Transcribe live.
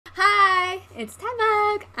It's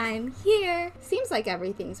TaiBug! I'm here! Seems like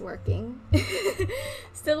everything's working.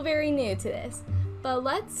 Still very new to this. But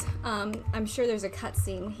let's, I'm sure there's a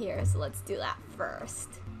cutscene here, so let's do that first.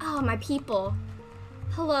 Oh, my people.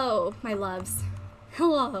 Hello, my loves.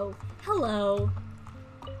 Hello. Hello.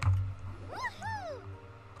 Woohoo!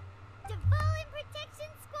 DVALIN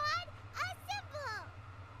Protection Squad,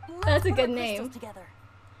 assemble! That's a good name. Together.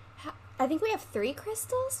 I think we have 3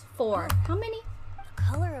 crystals? 4. How many?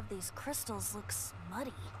 The color of these crystals looks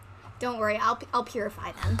muddy. Don't worry, I'll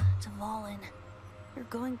purify them. DVALIN, you're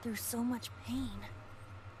going through so much pain.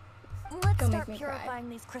 Let's Don't start make me purifying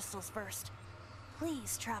these crystals first.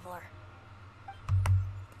 Please, traveler.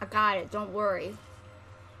 I got it, don't worry.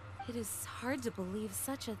 It is hard to believe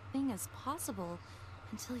such a thing is possible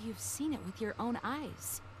until you've seen it with your own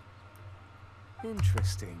eyes.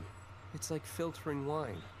 Interesting. It's like filtering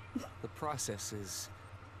wine. The process is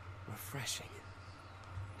refreshing.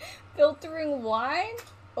 Filtering wine?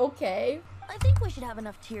 Okay. I think we should have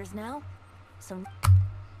enough tears now. So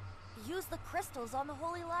use the crystals on the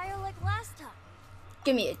holy lyre like last time.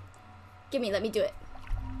 Give me it. Let me do it.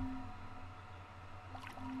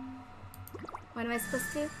 What am I supposed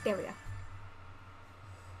to do? There we go.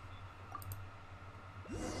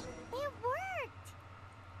 It worked!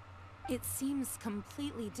 It seems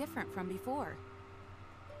completely different from before.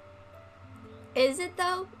 Is it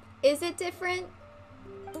though? Is it different?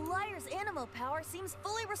 The lyre's animo power seems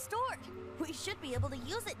fully restored. We should be able to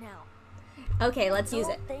use it now. Okay, let's use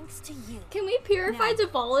All it. Thanks to you. Can we purify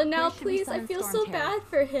DVALIN now, where should we please? I summon feel so Stormterror? bad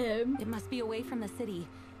for him. It must be away from the city,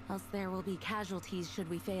 else there will be casualties should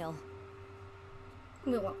we fail.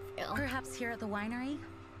 We won't fail. Perhaps here at the winery?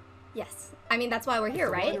 Yes. I mean, that's why we're here,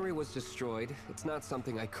 If the right? winery was destroyed, it's not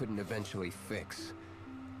something I couldn't eventually fix.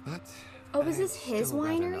 But Oh, is this I'd his still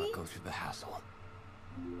rather winery? not go through the hassle.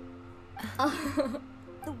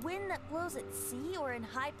 The wind that blows at sea or in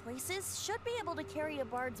high places should be able to carry a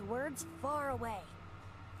bard's words far away.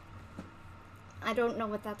 I don't know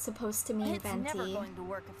what that's supposed to mean, It's never Venti. going to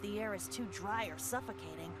work if the air is too dry or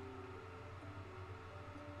suffocating.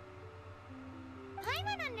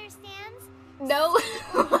 Paimon understands. No.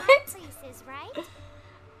 High What? places, right?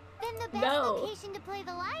 Then the best No. location to play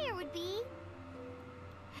the lyre would be...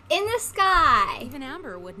 In the sky. Even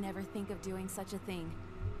Amber would never think of doing such a thing.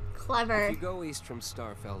 Clever. If you go east from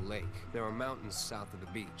Starfell Lake, there are mountains south of the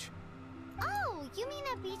beach. Oh, you mean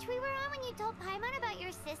that beach we were on when you told Paimon about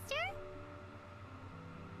your sister?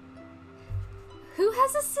 Who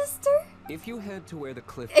has a sister? If you head to where the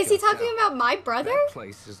cliff Is he juts talking out, about my brother? that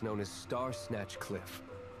place is known as Star Snatch Cliff.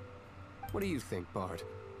 What do you think, Bard?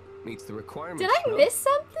 Meets the requirements, Did I no? miss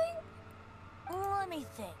something? Let me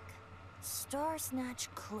think. Star Snatch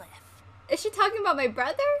Cliff. Is she talking about my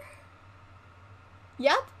brother?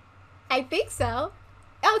 Yep. I think so.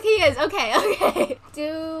 Oh, he is. Okay, okay.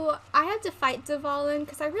 Do I have to fight DVALIN?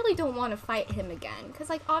 Because I really don't want to fight him again. Because,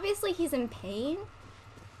 like, obviously he's in pain.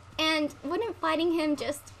 And wouldn't fighting him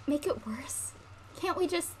just make it worse? Can't we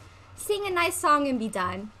just sing a nice song and be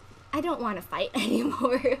done? I don't want to fight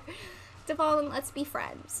anymore. DVALIN, let's be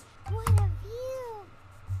friends. What a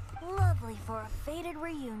view! Lovely for a fated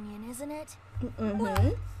reunion, isn't it?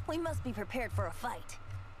 Well, we must be prepared for a fight.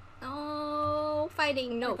 Oh,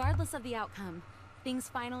 fighting, no. Regardless of the outcome, things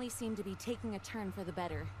finally seem to be taking a turn for the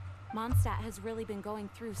better. Mondstadt has really been going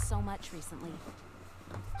through so much recently.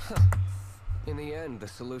 In the end, the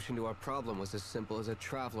solution to our problem was as simple as a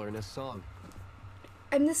traveler in a song.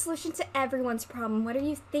 I'm the solution to everyone's problem. What are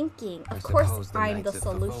you thinking? I Of course suppose the I'm the Knights of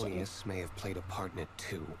solution. Favonius may have played a part in it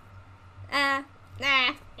too. I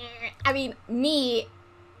mean, me,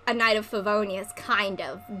 a Knight of Favonius, kind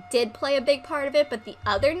of, did play a big part of it, but the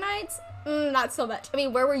other knights, not so much. I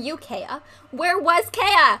mean, where were you, Kea? Where was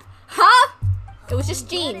Kea? Huh? It was just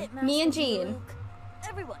Get Jean. it, Me and Master Jean. Luke.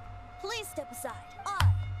 Everyone, please step aside.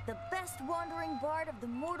 I, the best wandering bard of the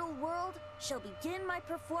mortal world, shall begin my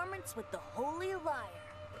performance with the holy lyre.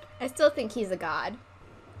 I still think he's a god.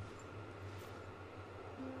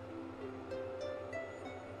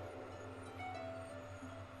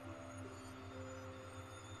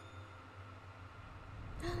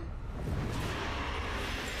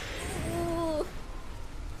 Ooh.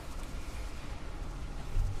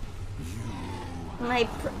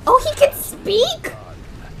 Oh, he can speak?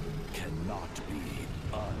 Cannot be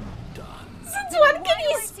undone. Since when can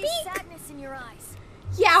he I see speak? sadness in your eyes.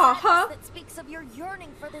 Yeah, huh? That speaks of your yearning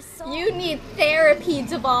for this soul. You need therapy,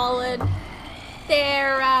 DVALIN.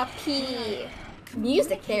 Therapy.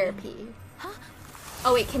 Music therapy.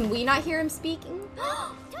 Oh wait, can we not hear him speaking?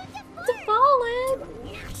 DVALIN.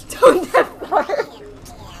 Don't depart.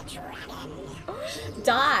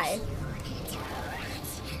 Die.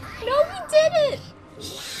 No, we did did it!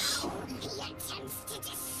 He attempts to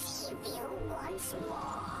deceive you once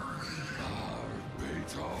more.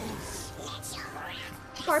 Barbados. Let your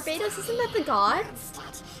wrath Barbados, isn't that the god? has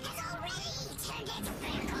already turned its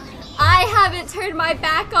back on you. I haven't turned my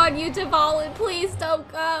back on you, DVALIN. Please don't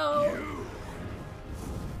go.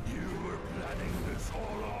 You were planning this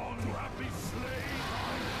all along, happy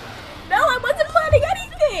slave. No, I wasn't planning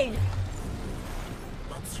anything.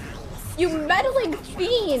 You meddling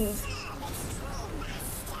fiend.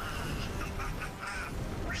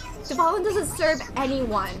 DVALIN doesn't serve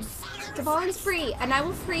anyone. DVALIN's free, and I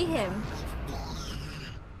will free him.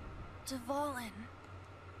 DVALIN.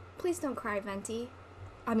 Please don't cry, Venti.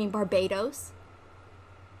 I mean, Barbados.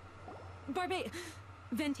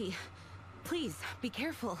 Venti, please, be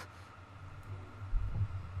careful.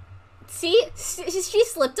 See? She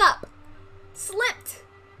slipped up. Slipped.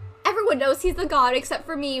 Everyone knows he's the god except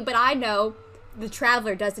for me, but I know. The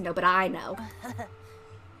Traveler doesn't know, but I know.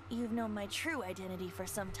 You've known my true identity for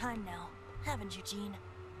some time now, haven't you, Jean?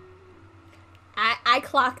 I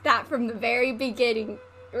clocked that from the very beginning.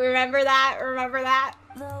 Remember that? Remember that?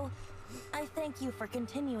 Though, I thank you for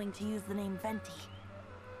continuing to use the name Venti.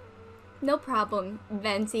 No problem,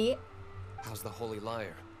 Venti. How's the Holy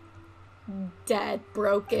Lyre? Dead,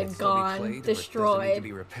 broken, Can it still be gone, played, or does it need destroyed, to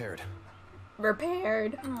be repaired?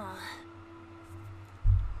 repaired.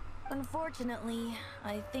 Unfortunately,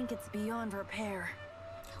 I think it's beyond repair.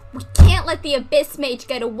 We can't let the Abyss Mage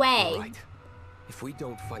get away. Right. If we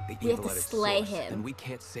don't fight the We have evil to at its slay source, him. then we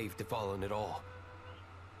can't save DVALIN at all.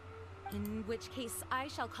 In which case, I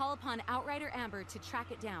shall call upon Outrider Amber to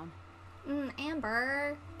track it down.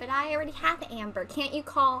 Amber. But I already have Amber. Can't you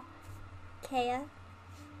call Kea?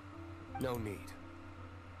 No need.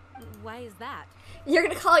 Why is that? You're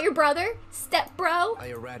gonna call your brother? Step bro? I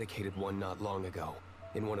eradicated one not long ago,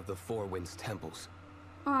 in one of the Four Winds temples.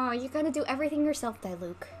 Aw, you're gonna do everything yourself,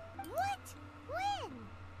 Diluc. What? When?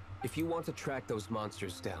 If you want to track those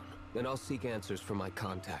monsters down, then I'll seek answers from my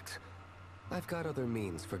contacts. I've got other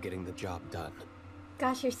means for getting the job done.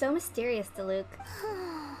 Gosh, you're so mysterious, Diluc.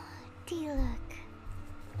 Diluc.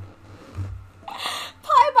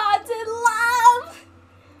 Paimon's in love!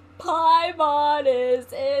 Paimon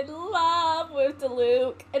is in love with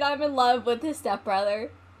Diluc, and I'm in love with his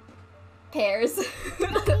stepbrother. Pairs. He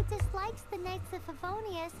dislikes the Knights of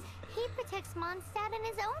Favonius. He protects Mondstadt in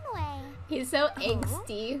his own way. He's so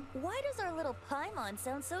angsty. Why does our little Paimon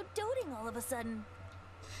sound so doting all of a sudden?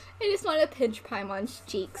 I just want to pinch Paimon's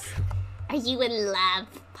cheeks. Are you in love,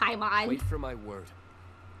 Paimon? Wait for my word.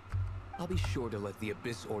 I'll be sure to let the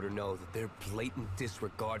Abyss Order know that their blatant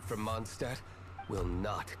disregard for Mondstadt will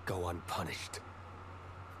not go unpunished.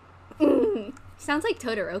 Sounds like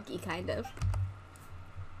Todoroki, kind of.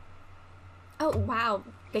 Oh, wow.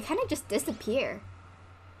 They kind of just disappear.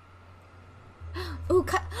 Ooh,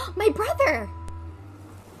 my brother!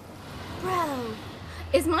 Bro.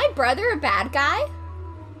 Is my brother a bad guy?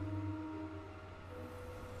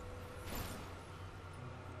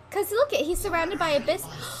 Because look, he's surrounded by Abyss.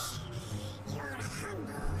 Your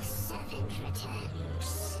humble servant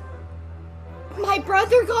returns. My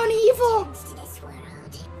brother gone evil! To this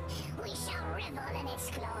world, we shall revel in its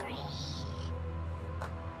glory.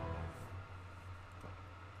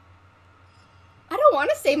 I don't want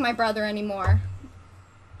to save my brother anymore.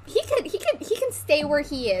 He can stay where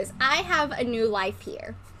he is. I have a new life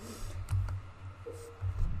here.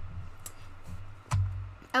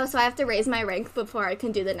 Oh, so I have to raise my rank before I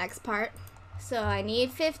can do the next part. So I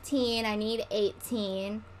need 15, I need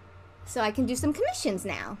 18. So I can do some commissions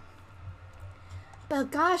now. But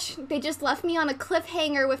gosh, they just left me on a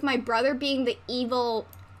cliffhanger with my brother being the evil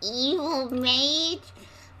mage.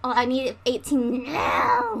 Oh, I need 18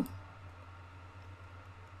 now.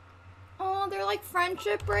 Oh, they're like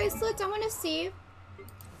friendship bracelets. I want to see.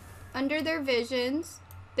 Under their visions.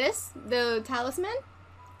 This? The talisman?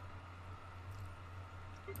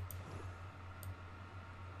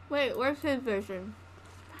 Wait, where's his vision?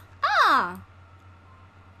 Ah!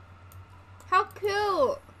 How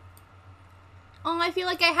cute! Oh, I feel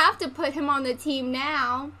like I have to put him on the team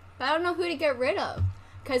now. But I don't know who to get rid of.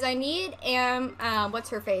 Because I need what's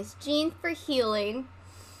her face? Jean for healing.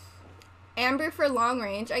 Amber for long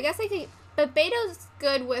range. I guess I could... But Beto's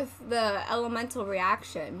good with the elemental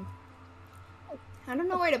reaction. I don't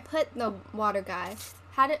know where to put the water guy.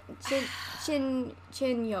 How to...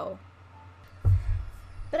 Chinyo.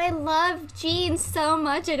 But I love Jean so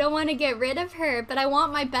much. I don't want to get rid of her. But I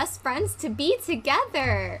want my best friends to be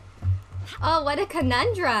together. Oh, what a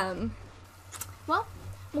conundrum. Well,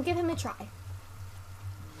 we'll give him a try.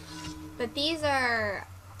 But these are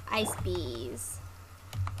ice bees.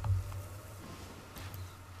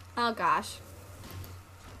 Oh gosh.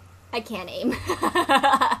 I can't aim.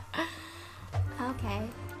 Okay.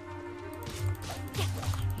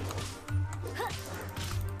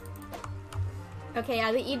 Okay,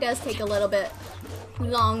 yeah, the E does take a little bit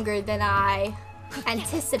longer than I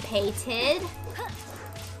anticipated.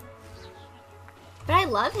 But I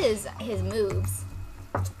love his moves.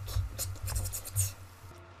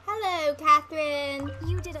 Hello, Catherine.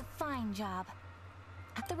 You did a fine job.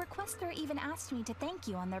 The requester even asked me to thank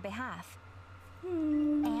you on their behalf.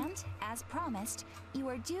 And, as promised, you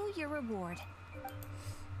are due your reward.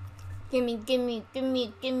 Gimme, gimme,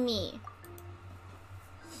 gimme, gimme.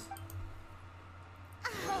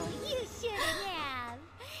 Oh, you should have.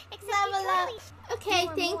 Except Level you up. totally Okay,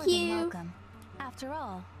 You're thank more than you. welcome. After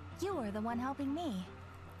all, you are the one helping me.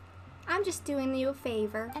 I'm just doing you a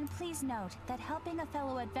favor. And please note that helping a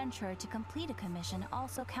fellow adventurer to complete a commission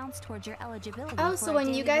also counts towards your eligibility. Oh, for so a when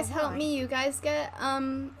you daily guys help reward. me, you guys get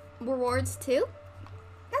rewards too?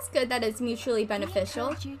 That's good that it's mutually I beneficial.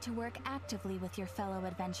 encourage you to work actively with your fellow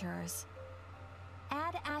adventurers.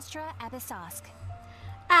 Ad Astra Abyssosk.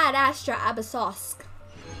 Ad Astra Abyssosk.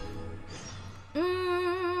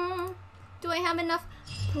 Do I have enough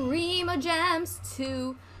Primo Gems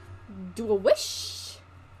to do a wish?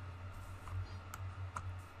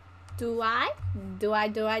 Do I? Do I?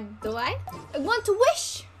 I want to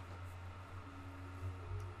wish!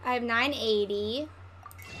 I have 980.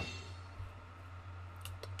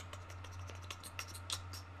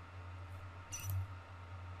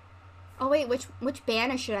 Oh wait, which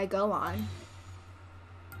banner should I go on?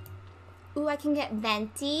 Ooh, I can get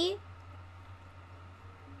Venti.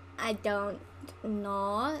 I don't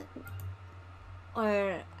know.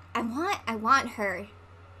 Or I want her.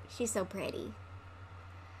 She's so pretty.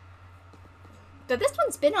 But this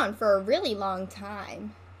one's been on for a really long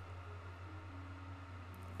time.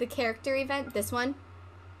 The character event, this one?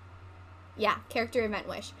 Yeah, character event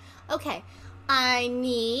wish. Okay, I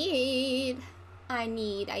need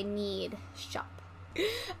shop.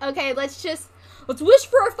 Okay, let's wish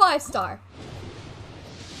for a 5-star.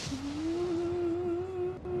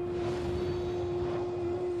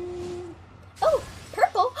 Oh,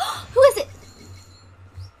 purple. Who is it?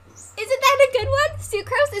 Isn't that a good one?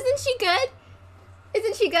 Sucrose, isn't she good?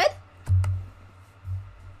 Isn't she good?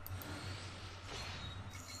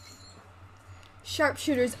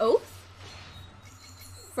 Sharpshooter's Oath.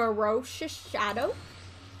 Ferocious Shadow.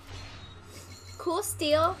 Cool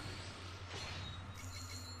Steel.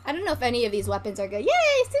 I don't know if any of these weapons are good.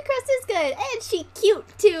 Yay, Sucrose is good. And she cute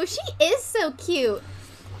too. She is so cute.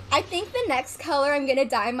 I think the next color I'm gonna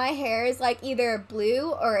dye my hair is like either a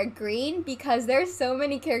blue or a green because there's so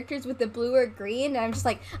many characters with the blue or green and I'm just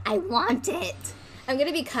like, I want it. I'm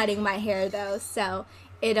gonna be cutting my hair though, so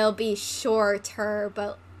it'll be shorter,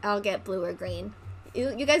 but I'll get blue or green.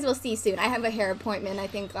 You guys will see soon. I have a hair appointment, I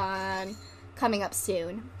think, on coming up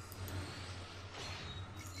soon.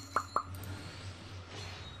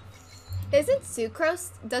 Isn't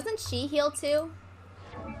Sucrose, doesn't she heal too?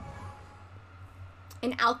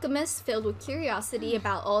 An alchemist filled with curiosity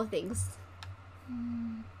about all things.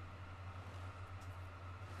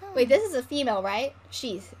 Wait, this is a female, right?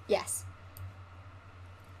 She's, yes.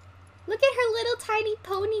 Look at her little tiny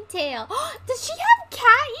ponytail. Does she have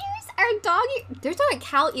cat ears or dog ears? There's no like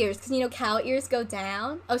cow ears, because you know cow ears go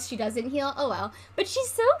down. Oh, she doesn't heal? Oh well. But she's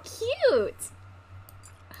so cute.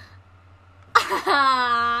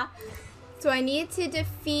 So I need to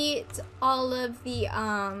defeat all of the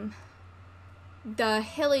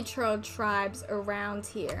Hilichurl tribes around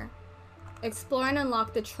here. Explore and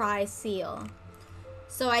unlock the Tri-Seal.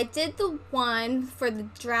 So I did the one for the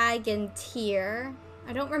dragon tier.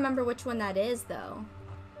 I don't remember which one that is though.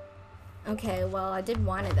 Okay, well I did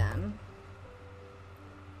one of them.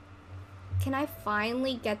 Can I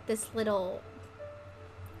finally get this little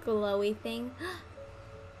glowy thing?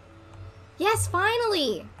 Yes,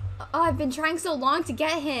 finally! Oh, I've been trying so long to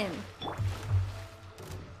get him.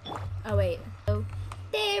 Oh wait. Oh,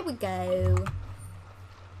 there we go.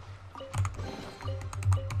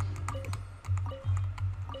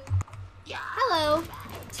 Hello.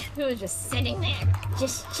 Who was just sitting there,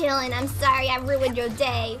 just chilling. I'm sorry I ruined your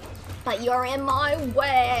day, but you're in my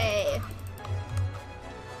way.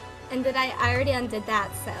 And I already undid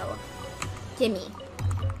that, so gimme.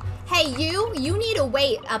 Hey, you need to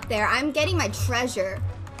wait up there. I'm getting my treasure.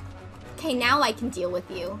 Okay, now I can deal with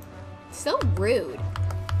you. So rude.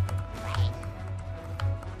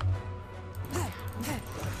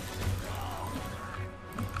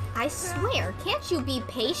 I swear, can't you be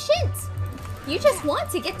patient? You just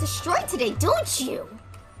want to get destroyed today, don't you?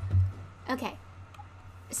 Okay.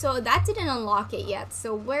 So that didn't unlock it yet.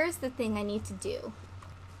 So where's the thing I need to do?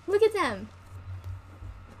 Look at them.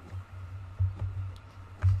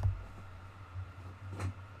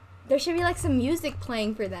 There should be like some music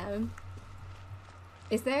playing for them.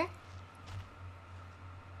 Is there?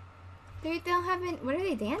 They don't have any. What are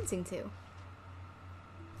they dancing to?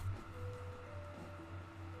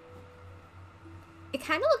 It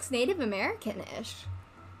kind of looks Native American-ish.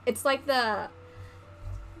 It's like the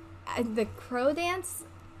crow dance.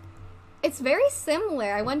 It's very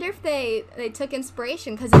similar. I wonder if they took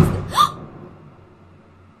inspiration because it's.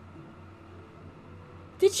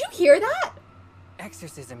 Did you hear that?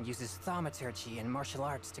 Exorcism uses thaumaturgy and martial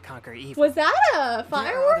arts to conquer evil. Was that a There are other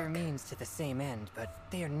firework? means to the same end, but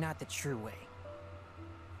they are not the true way.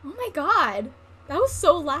 Oh my god. That was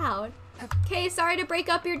so loud. Okay, sorry to break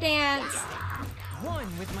up your dance. One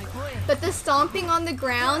with my blade. But the stomping on the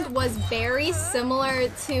ground was very similar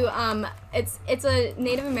to it's a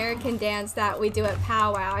Native American dance that we do at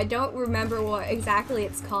powwow. I don't remember what exactly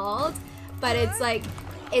it's called, but it's like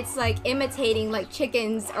imitating like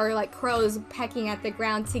chickens or like crows pecking at the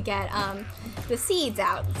ground to get the seeds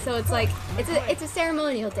out. So it's like it's a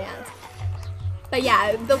ceremonial dance. But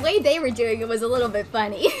yeah, the way they were doing it was a little bit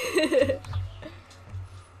funny.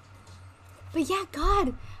 But yeah,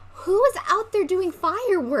 God, who was out there doing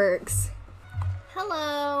fireworks?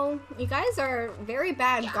 Hello. You guys are very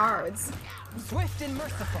bad guards. Swift and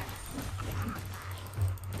merciful.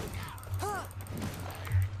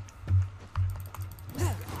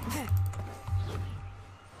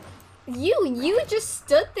 You just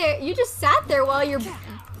stood there. You just sat there while your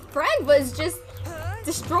friend was just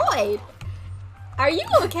destroyed. Are you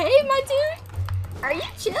okay, my dude? Are you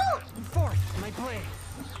chill? Forth my blade.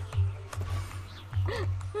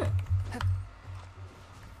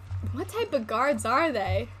 What type of guards are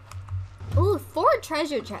they? Ooh, 4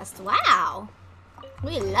 treasure chests. Wow.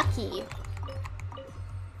 We lucky.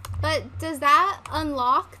 But does that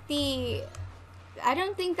unlock the... I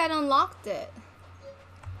don't think that unlocked it.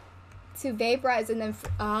 To vaporize and then...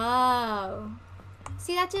 Oh.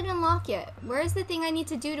 See, that didn't unlock it. Where's the thing I need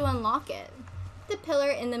to do to unlock it? The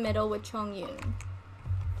pillar in the middle with Chongyun.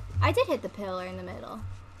 I did hit the pillar in the middle.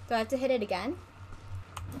 Do I have to hit it again?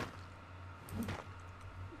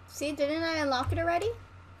 See, didn't I unlock it already?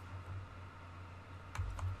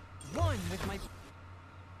 One with my...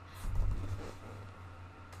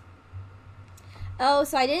 Oh,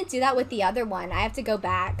 so I didn't do that with the other one. I have to go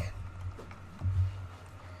back.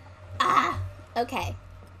 Ah, okay.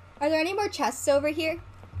 Are there any more chests over here?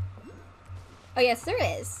 Oh, yes, there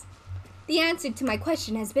is. The answer to my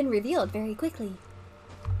question has been revealed very quickly.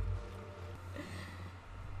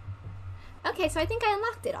 Okay, so I think I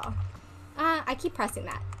unlocked it all. I keep pressing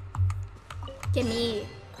that. Gimme.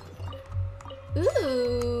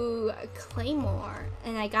 Ooh, a claymore.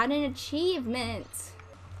 And I got an achievement.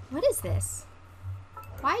 What is this?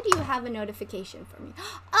 Why do you have a notification for me?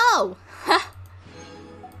 Oh!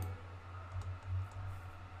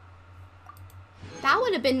 That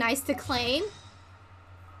would have been nice to claim.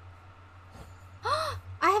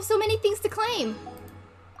 I have so many things to claim.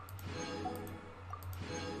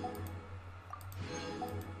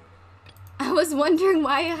 I was wondering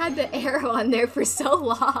why I had the arrow on there for so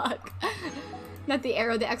long. Not the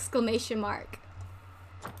arrow, the exclamation mark.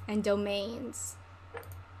 And domains.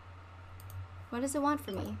 What does it want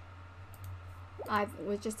from me? I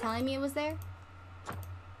was just telling me it was there?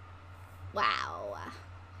 Wow.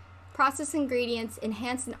 Process ingredients,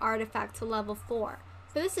 enhance an artifact to level 4.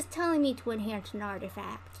 So this is telling me to enhance an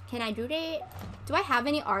artifact. Can I do that? Do I have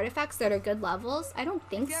any artifacts that are good levels? I don't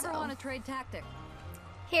think so. If you ever want to trade tactic.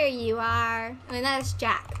 Here you are. I mean, that's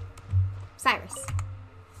Jack. Cyrus.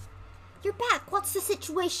 You're back. What's the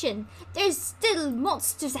situation? There's still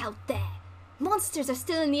monsters out there. Monsters are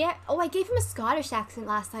still in the air. Oh, I gave him a Scottish accent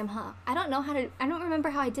last time, huh? I don't know how to... I don't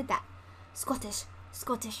remember how I did that. Scottish.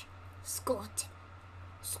 Scottish. Scot.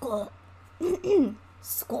 Scot.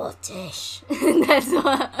 Scottish. That's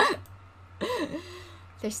what...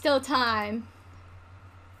 There's still time.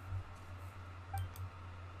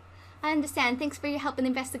 I understand. Thanks for your help in the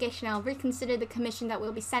investigation. I'll reconsider the commission that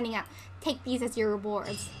we'll be sending out. Take these as your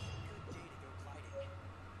rewards.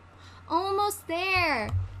 Almost there.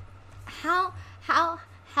 How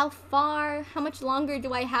far? How much longer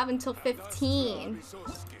do I have until 15?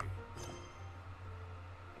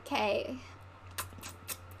 Okay.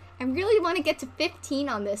 I really want to get to 15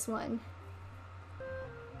 on this one.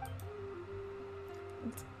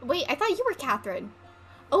 Wait, I thought you were Catherine.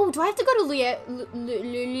 Oh, do I have to go to Liu?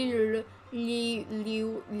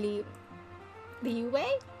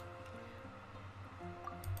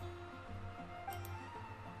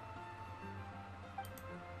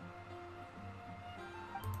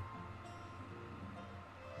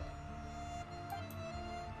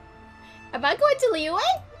 Am I going to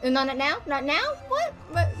LYRE? No, not now. Not now? What?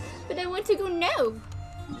 But I want to go now.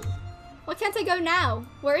 Why can't I go now?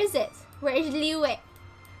 Where is it? Where is LYRE?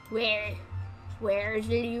 Where's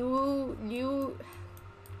LYRE?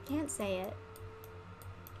 Can't say it.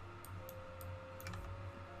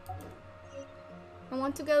 I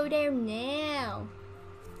want to go there now.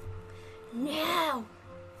 Now.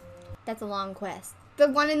 That's a long quest. The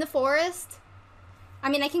one in the forest? I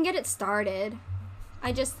mean, I can get it started.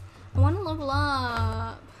 I want to level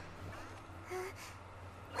up.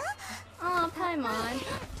 Oh, Paimon.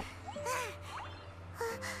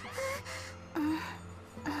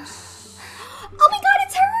 Oh my god,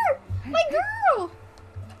 it's her! My girl!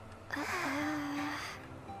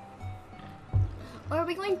 Or are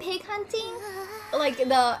we going pig hunting? Like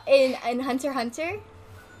in Hunter x Hunter?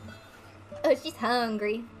 Oh, she's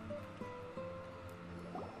hungry.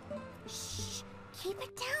 Shh! Keep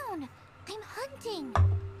it down! I'm hunting!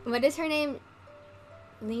 What is her name?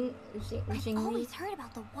 I've always heard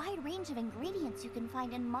about the wide range of ingredients you can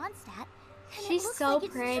find in Mondstadt. And She's it looks so like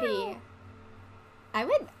it's pretty. true. I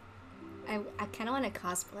kind of want to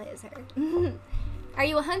cosplay as her. Are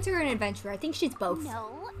you a hunter or an adventurer? I think she's both.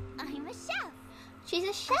 No, I'm a chef. She's a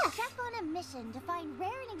A chef. chef on a mission to find rare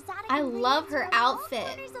and exotic I love ingredients her from all outfit.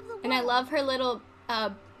 corners of the And I world. love her little,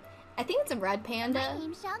 I think it's a red My panda.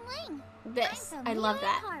 name's XIANLING. This. I'm from I love Liyue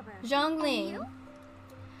that. Harbor. Zhongling. And you?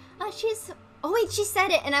 Oh, oh wait, she said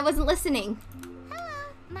it and I wasn't listening. Hello,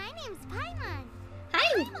 my name's Paimon.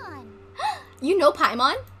 Hi. Paimon. You know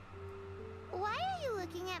Paimon? Why are you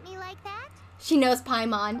looking at me like that? She knows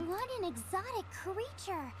Paimon. What an exotic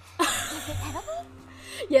creature. Is it edible?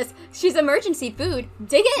 Yes, she's emergency food.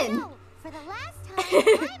 Dig in. No, for the last time,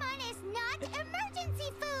 Paimon is not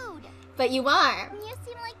emergency food. But you are. You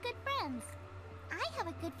seem like good friends. I have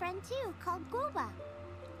a good friend too, called Gooba.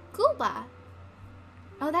 Gooba.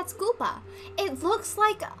 Oh, that's Gooba. It looks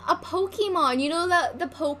like a Pokemon. You know the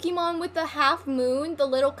Pokemon with the half moon, the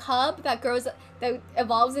little cub that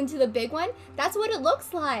evolves into the big one? That's what it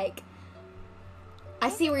looks like. I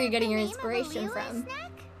see where you're getting your inspiration from.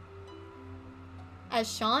 Snack? As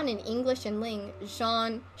Sean in English and Ling,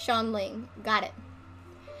 XIANLING. Got it.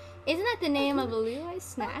 Isn't that the name of a LYRE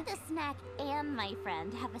snack? Both the snack and my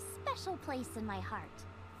friend have a special place in my heart.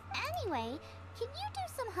 Anyway, can you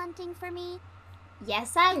do some hunting for me?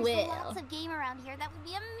 Yes, I There's will. lots of game around here that would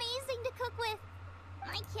be amazing to cook with.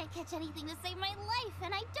 I can't catch anything to save my life,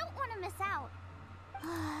 and I don't want to miss out.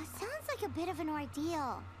 Sounds like a bit of an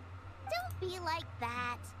ordeal. Don't be like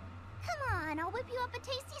that. Come on, I'll whip you up a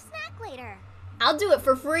tasty snack later. I'll do it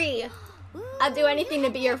for free. Ooh, I'll do anything you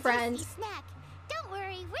to be have your a friend. tasty snack. Don't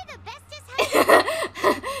worry, we're the bestest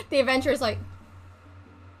hunters. The adventurer's like,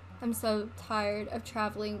 I'm so tired of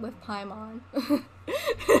traveling with Paimon.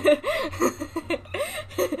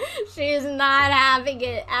 She's not having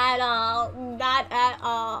it at all. Not at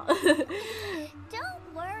all.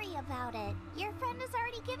 Don't worry about it. Your friend has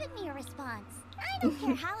already given me a response. I don't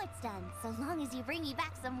care how it's done, so long as you bring me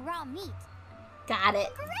back some raw meat. Got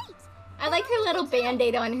it. Great! I like her little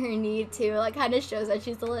band-aid on her knee too. Like, kind of shows that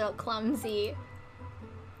she's a little clumsy.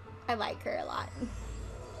 I like her a lot.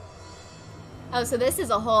 Oh, so this is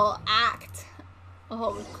a whole act. A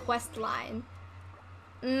whole quest line.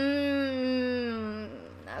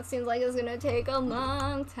 That seems like it's gonna take a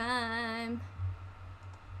long time.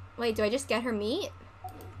 Wait, do I just get her meat?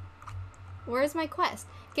 Where's my quest?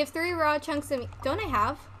 Give 3 raw chunks of meat. Don't I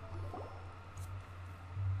have?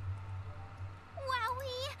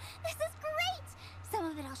 Wowie! This is great! Some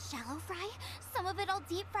of it I'll shallow fry, some of it I'll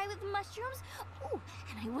deep fry with mushrooms. Ooh,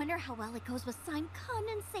 and I wonder how well it goes with slime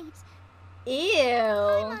condensate. Ew.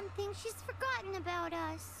 Paimon thinks she's forgotten about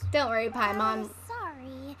us. Don't worry, Paimon.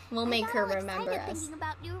 Sorry. We'll I make got her all remember excited us. Thinking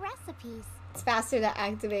about new recipes. It's faster to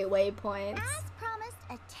activate waypoints. As promised,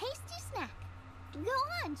 a tasty snack. Go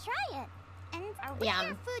on, try it. And are we Yum.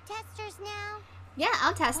 your food testers now? Yeah,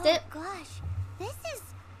 I'll test it. Oh gosh, this is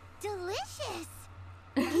delicious.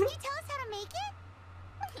 Can you tell us how to make it?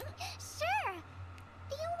 Sure.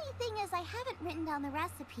 The only thing is I haven't written down the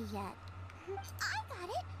recipe yet. I got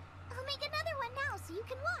it. I'll make another one now so you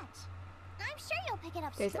can watch. I'm sure you'll pick it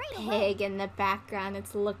up There's a straight away. pig in the background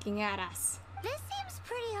that's looking at us. This seems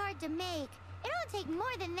pretty hard to make. It'll take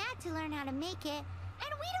more than that to learn how to make it.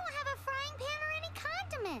 And we don't have a frying pan or any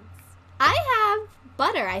condiments. I have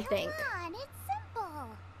butter, I think. Come on, it's simple.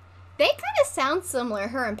 They kind of sound similar,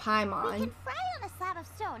 her and We Paimon. can fry on a slab of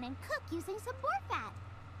stone and cook using some boar fat.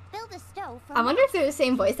 Build a stove for I wonder if they're the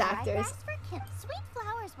same voice ryegrass actors. for sweet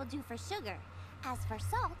flowers will do for sugar. As for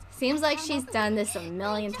salt, Seems like I she's don't- done this a I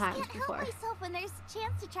million just times can't before. help myself when there's a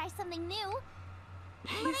chance to try something new.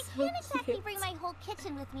 But I can't exactly bring my whole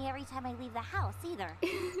kitchen with me every time I leave the house, either.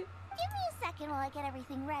 Give me a second while I get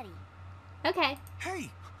everything ready. Okay.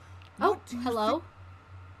 Hey! Oh, what do you hello?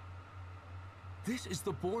 This is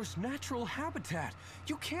the boar's natural habitat.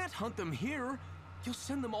 You can't hunt them here. You'll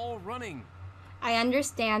send them all running. I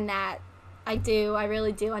understand that. I do. I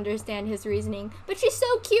really do understand his reasoning. But she's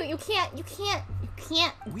so cute. You can't do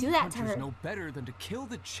that to her. Hunters know better than to kill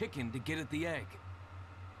the chicken to get at the egg.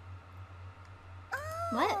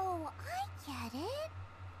 What? Oh, I get it.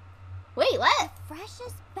 Wait, what? The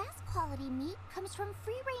freshest, best quality meat comes from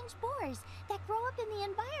free-range boars that grow up in the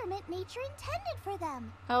environment nature intended for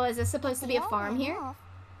them. Oh, is this supposed to be a farm here?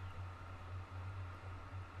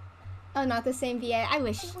 Oh, not the same VA. I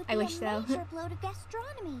wish so. Major blow to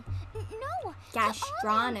gastronomy. No.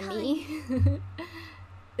 Gastronomy.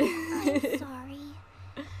 I'm sorry.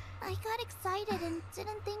 I got excited and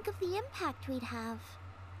didn't think of the impact we'd have.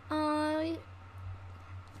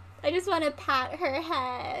 I just want to pat her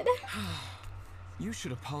head. You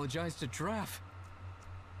should apologize to Draff.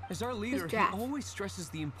 As our leader, he always stresses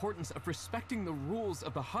the importance of respecting the rules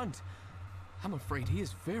of the hunt. I'm afraid he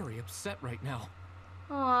is very upset right now.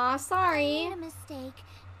 Aw, sorry. I made a mistake,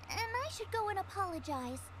 and I should go and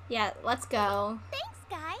apologize. Yeah, let's go. Thanks,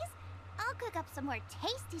 guys. I'll cook up some more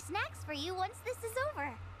tasty snacks for you once this is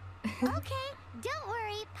over. Okay, don't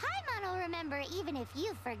worry. Paimon will remember even if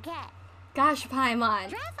you forget. Gosh, Paimon.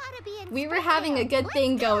 Draff ought to be in We were having a good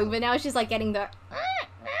thing going, but now she's like getting the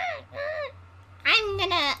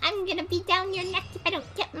I'm gonna be down your neck if I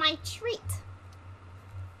don't get my treat.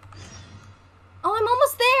 Oh, I'm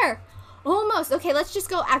almost there. Almost. Okay, let's just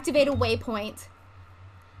go activate a waypoint.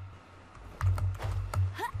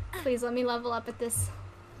 Please let me level up at this.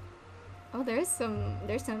 Oh, there's some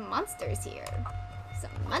monsters here.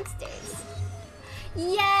 Some monsters.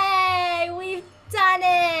 Yay! We've done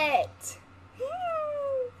it!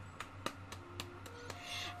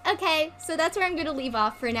 Okay, so that's where I'm gonna leave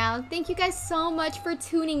off for now. Thank you guys so much for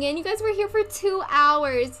tuning in. You guys were here for 2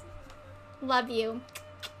 hours. Love you.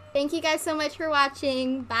 Thank you guys so much for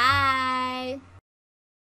watching. Bye!